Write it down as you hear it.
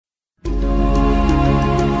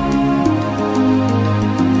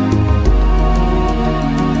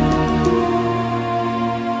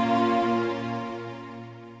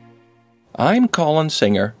I'm Colin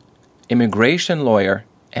Singer, immigration lawyer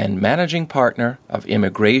and managing partner of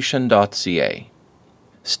Immigration.ca.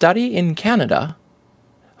 Study in Canada,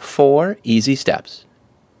 4 easy steps.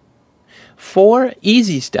 4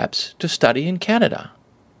 easy steps to study in Canada.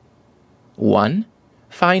 1.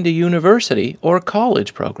 Find a university or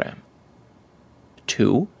college program.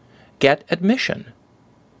 2. Get admission.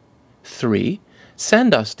 3.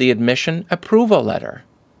 Send us the admission approval letter.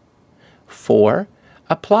 4.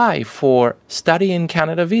 Apply for Study in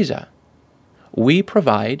Canada visa. We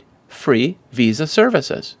provide free visa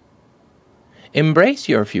services. Embrace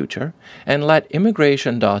your future and let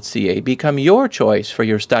Immigration.ca become your choice for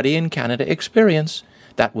your Study in Canada experience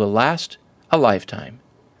that will last a lifetime.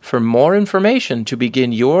 For more information to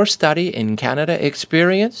begin your Study in Canada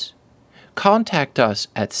experience, contact us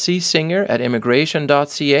at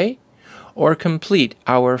csinger@immigration.ca or complete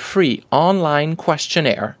our free online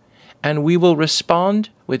questionnaire, and we will respond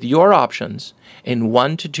with your options in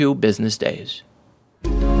 1 to 2 business days.